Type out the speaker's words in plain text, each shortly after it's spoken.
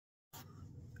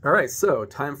Alright, so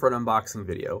time for an unboxing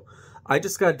video. I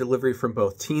just got a delivery from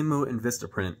both Temu and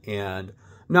Vistaprint, and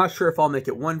I'm not sure if I'll make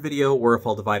it one video or if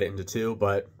I'll divide it into two,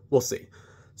 but we'll see.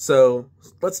 So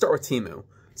let's start with Temu.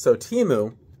 So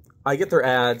Temu, I get their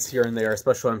ads here and there,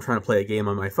 especially when I'm trying to play a game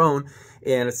on my phone,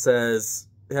 and it has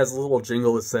a little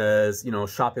jingle that says, you know,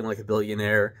 shopping like a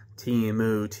billionaire,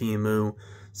 Temu, Temu.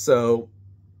 So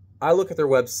I look at their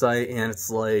website and it's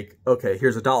like, okay,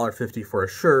 here's $1.50 for a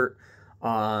shirt.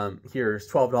 Here's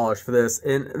 $12 for this,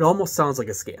 and it almost sounds like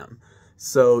a scam.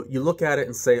 So you look at it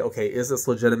and say, okay, is this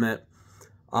legitimate?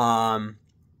 And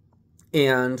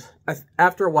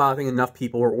after a while, I think enough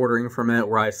people were ordering from it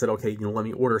where I said, okay, you know, let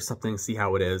me order something, see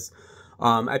how it is.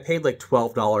 I paid like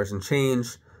 $12 and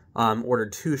change,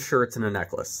 ordered 2 shirts and a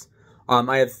necklace.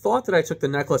 I had thought that I took the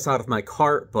necklace out of my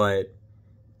cart, but,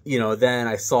 you know, then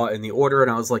I saw it in the order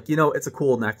and I was like, you know, it's a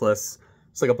cool necklace.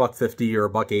 It's like $1.50 or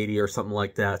 $1.80 or something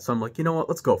like that. So I'm like, you know what,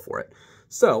 let's go for it.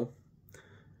 So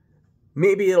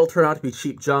maybe it'll turn out to be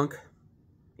cheap junk.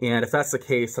 And if that's the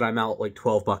case, then I'm out like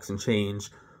 12 bucks and change.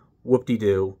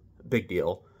 Whoop-de-doo, big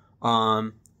deal.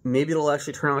 Maybe it'll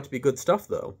actually turn out to be good stuff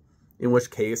though. In which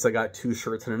case I got 2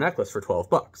 shirts and a necklace for 12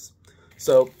 bucks.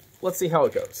 So let's see how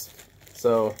it goes.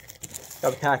 So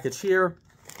got the package here,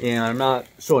 and I'm not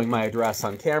showing my address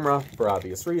on camera for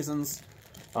obvious reasons.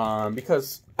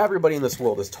 Because everybody in this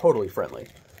world is totally friendly.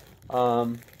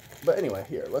 But anyway,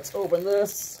 here, let's open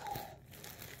this.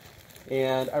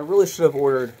 And I really should have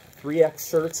ordered 3X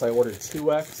shirts. I ordered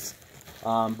 2X.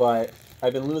 But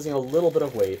I've been losing a little bit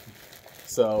of weight.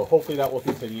 So hopefully that will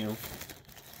continue.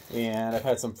 And I've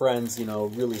had some friends, you know,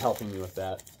 really helping me with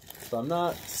that. So I'm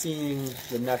not seeing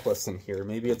the necklace in here.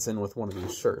 Maybe it's in with one of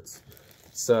these shirts.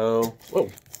 So, whoa.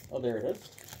 Oh, there it is.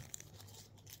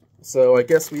 So I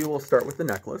guess we will start with the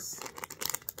necklace.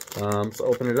 So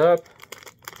open it up.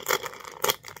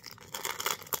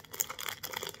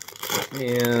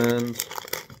 And,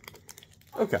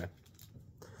 okay.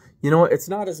 You know what, it's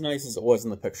not as nice as it was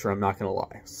in the picture, I'm not going to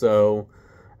lie. So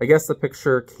I guess the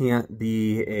picture can't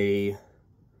be a,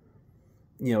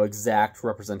 you know, exact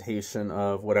representation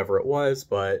of whatever it was,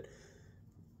 but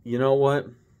you know what?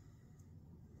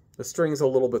 The string's a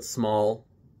little bit small.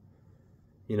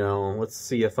 You know, let's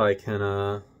see if I can,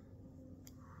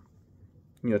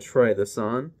 you know, try this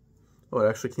on. Oh, it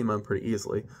actually came on pretty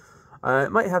easily. I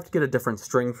might have to get a different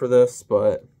string for this,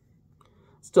 but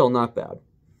still not bad.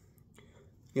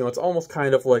 You know, it's almost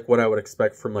kind of like what I would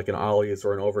expect from like an Ollie's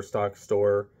or an Overstock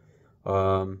store.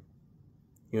 In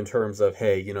terms of,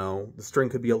 hey, you know, the string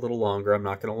could be a little longer, I'm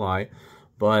not going to lie.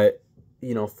 But,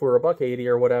 you know, for $1.80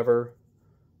 or whatever,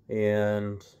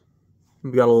 and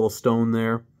we got a little stone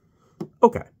there.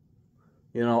 Okay,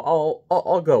 you know,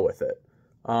 I'll go with it.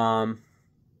 Don't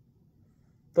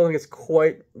think it's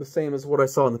quite the same as what I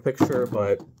saw in the picture,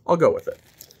 but I'll go with it.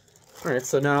 All right,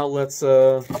 so now let's.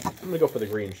 I'm gonna go for the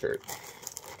green shirt.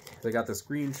 I got this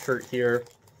green shirt here.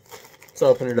 Let's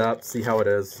open it up, see how it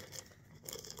is.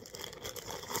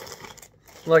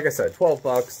 Like I said, 12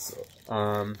 bucks.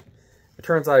 It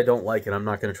turns out I don't like it. I'm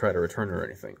not gonna try to return it or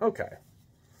anything. Okay,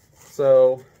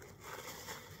 so.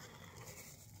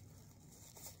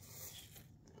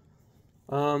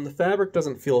 The fabric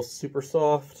doesn't feel super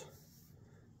soft.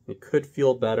 It could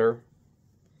feel better.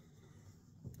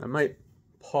 I might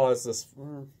pause this.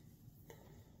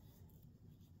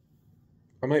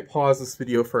 I might pause this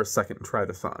video for a second and try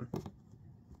this on.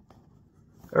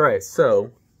 Alright,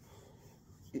 so,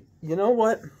 you know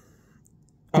what?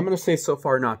 I'm going to say so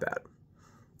far not bad.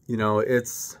 You know,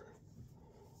 it's,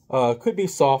 could be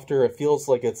softer. It feels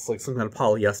like it's like some kind of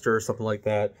polyester or something like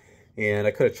that. And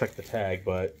I could have checked the tag,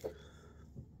 but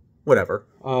whatever.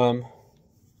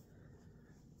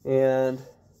 And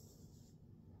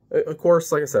of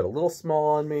course, like I said, a little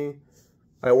small on me.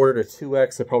 I ordered a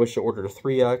 2X. I probably should have ordered a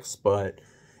 3X, but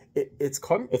it's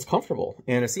comfortable.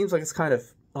 And it seems like it's kind of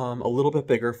a little bit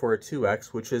bigger for a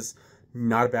 2X, which is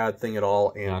not a bad thing at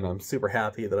all. And I'm super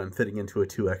happy that I'm fitting into a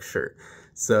 2X shirt.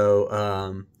 So,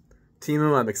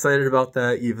 Temu, I'm excited about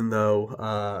that, even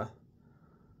though,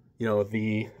 you know,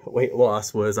 the weight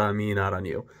loss was on me, not on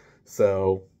you.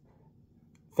 So,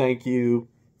 thank you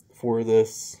for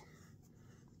this.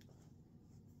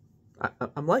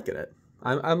 I'm liking it.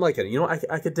 I'm liking it. You know,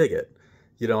 I could dig it.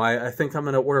 You know, I think I'm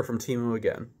going to order from Temu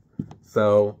again.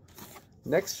 So,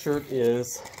 next shirt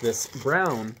is this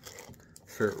brown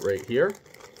shirt right here.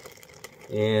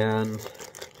 And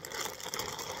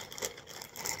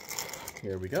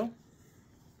here we go.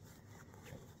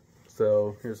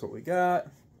 So, here's what we got.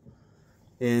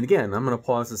 And again, I'm going to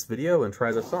pause this video and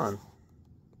try this on.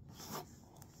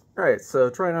 Alright, so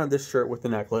trying on this shirt with the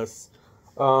necklace.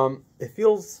 It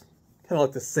feels kind of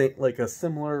like the same, like a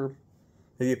similar,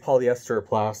 maybe polyester or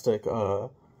plastic to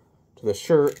the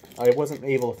shirt. I wasn't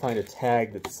able to find a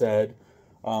tag that said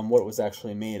what it was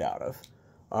actually made out of.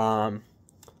 A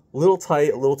little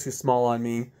tight, a little too small on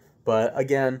me, but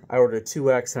again, I ordered a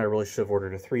 2X and I really should have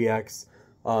ordered a 3X.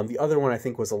 The other one I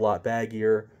think was a lot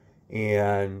baggier,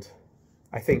 and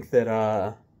I think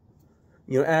that,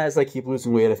 you know, as I keep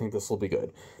losing weight, I think this will be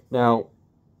good. Now,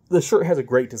 the shirt has a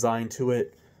great design to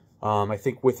it. I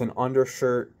think with an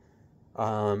undershirt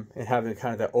and having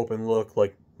kind of that open look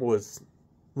like was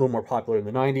a little more popular in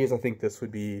the 90s, I think this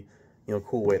would be, you know, a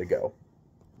cool way to go.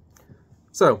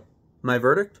 So, my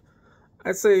verdict?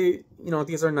 I'd say, you know,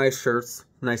 these are nice shirts,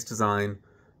 nice design.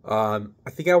 I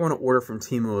think I want to order from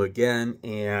Temu again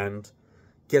and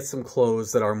get some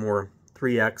clothes that are more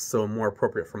 3X, so more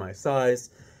appropriate for my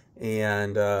size.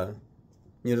 And,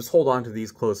 you know, just hold on to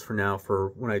these clothes for now for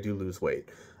when I do lose weight.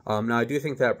 Now, I do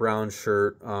think that brown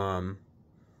shirt,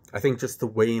 I think just the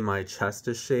way my chest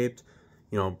is shaped,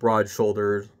 you know, broad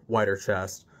shoulders, wider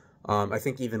chest, I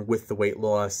think even with the weight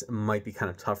loss, it might be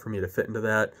kind of tough for me to fit into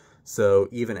that. So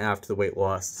even after the weight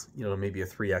loss, you know, maybe a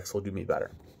 3X will do me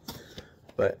better.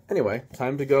 But anyway,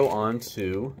 time to go on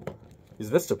to these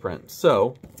Vistaprint.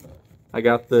 So I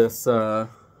got this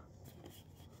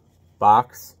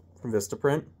box from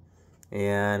Vistaprint,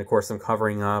 and of course I'm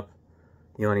covering up,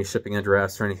 you know, any shipping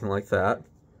address or anything like that.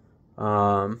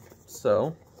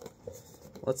 So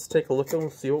let's take a look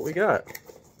and see what we got.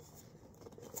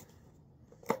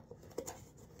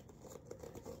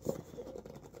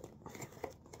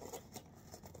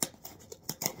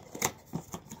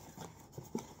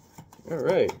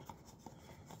 Alright,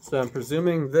 so I'm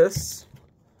presuming this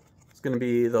is going to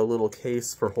be the little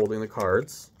case for holding the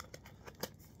cards.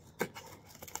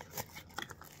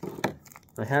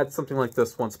 I had something like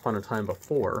this once upon a time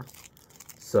before,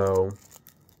 so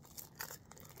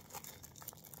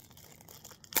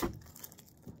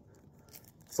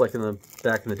it's like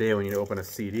back in the day when you'd open a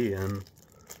CD and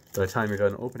by the time you're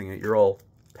done opening it, you're all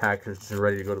packaged and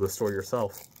ready to go to the store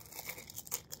yourself.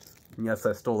 And yes,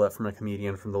 I stole that from a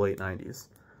comedian from the late 90s.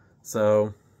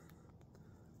 So,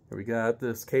 here we got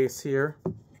this case here,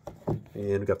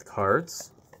 and we got the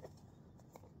cards.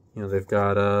 You know, they've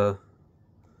got a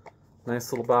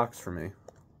nice little box for me.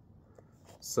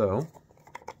 So,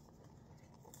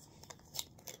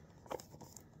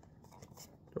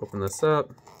 open this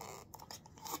up.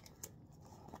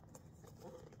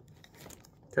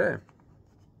 Okay.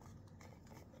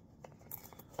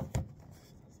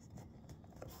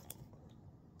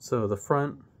 So the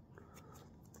front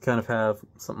kind of have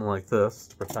something like this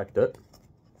to protect it.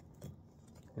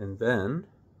 And then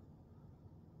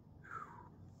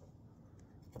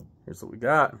here's what we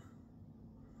got.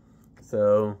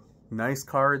 So nice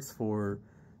cards for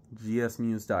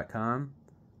gsmuse.com,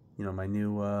 you know, my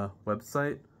new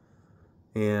website.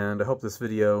 And I hope this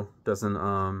video doesn't,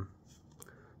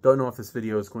 don't know if this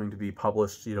video is going to be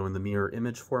published, you know, in the mirror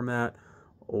image format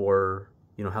or,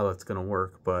 you know, how that's going to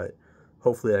work, but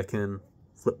hopefully I can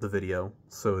flip the video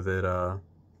so that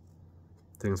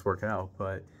things work out.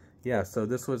 But yeah, so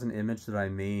this was an image that I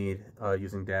made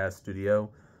using Daz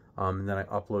Studio, and then I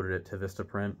uploaded it to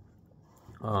Vistaprint,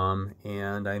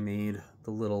 and I made the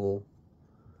little,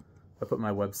 I put my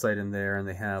website in there, and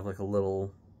they have like a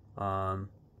little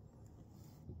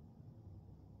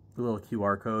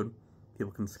QR code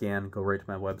people can scan and go right to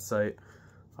my website.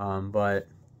 But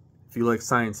if you like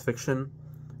science fiction,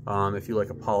 if you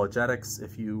like apologetics,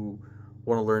 if you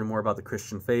want to learn more about the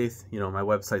Christian faith, you know, my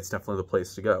website's definitely the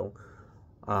place to go.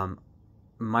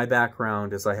 My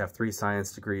background is I have 3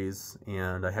 science degrees,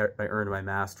 and I earned my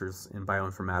master's in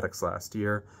bioinformatics last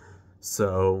year.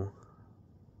 So,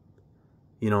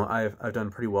 you know, I've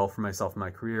done pretty well for myself in my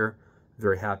career.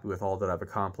 Very happy with all that I've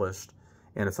accomplished,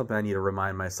 and it's something I need to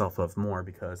remind myself of more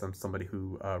because I'm somebody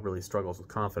who really struggles with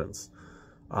confidence.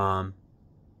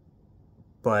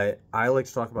 But I like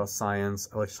to talk about science,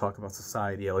 I like to talk about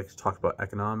society, I like to talk about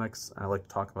economics, I like to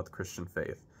talk about the Christian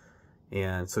faith.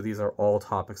 And so these are all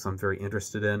topics I'm very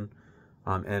interested in.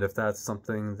 And if that's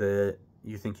something that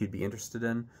you think you'd be interested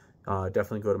in,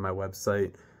 definitely go to my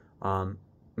website.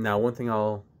 Now, one thing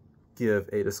I'll give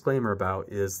a disclaimer about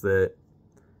is that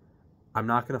I'm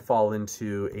not going to fall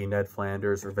into a Ned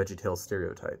Flanders or VeggieTales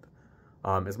stereotype.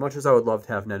 As much as I would love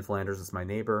to have Ned Flanders as my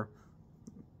neighbor,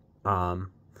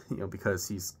 you know, because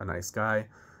he's a nice guy,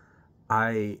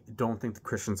 I don't think the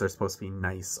Christians are supposed to be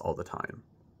nice all the time.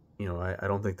 You know, I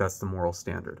don't think that's the moral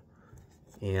standard.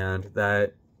 And I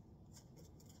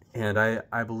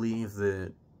believe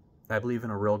in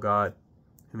a real God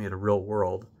who made a real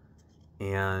world,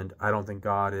 And I don't think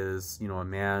God is, you know,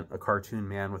 a cartoon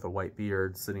man with a white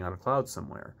beard sitting on a cloud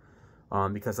somewhere,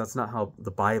 because that's not how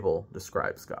the Bible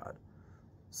describes God.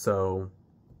 So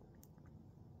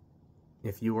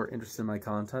if you are interested in my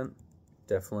content,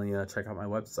 definitely check out my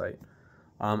website.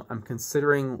 I'm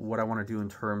considering what I want to do in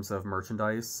terms of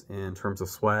merchandise, in terms of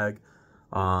swag,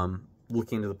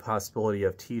 looking into the possibility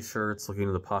of t-shirts, looking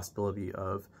into the possibility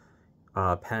of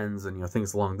pens and, you know,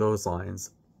 things along those lines.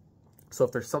 So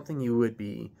if there's something you would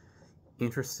be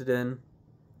interested in,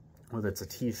 whether it's a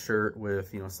t-shirt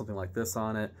with, you know, something like this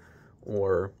on it,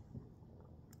 or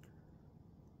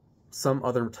some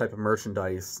other type of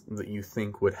merchandise that you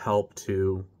think would help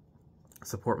to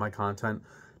support my content,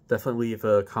 definitely leave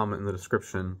a comment in the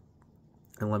description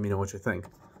and let me know what you think.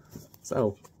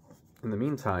 So, in the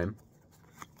meantime,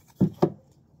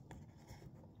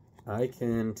 I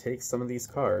can take some of these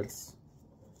cards,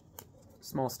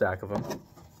 small stack of them,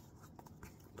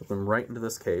 put them right into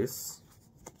this case.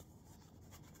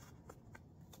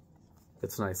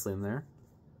 Fits nicely in there.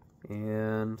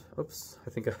 And, oops, I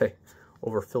think I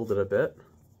overfilled it a bit.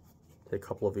 Take a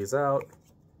couple of these out.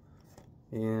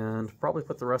 And probably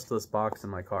put the rest of this box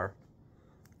in my car.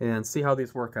 And see how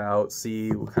these work out, see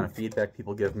what kind of feedback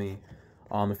people give me.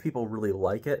 If people really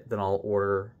like it, then I'll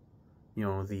order, you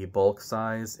know, the bulk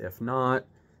size. If not,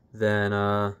 then,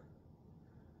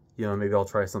 you know, maybe I'll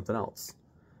try something else.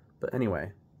 But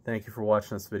anyway, thank you for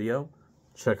watching this video.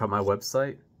 Check out my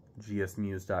website,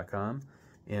 gsmuse.com,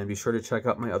 and be sure to check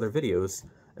out my other videos,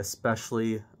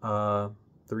 especially the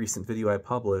recent video I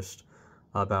published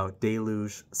about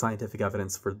deluge scientific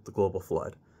evidence for the global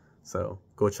flood. So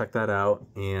go check that out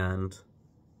and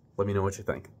let me know what you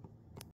think.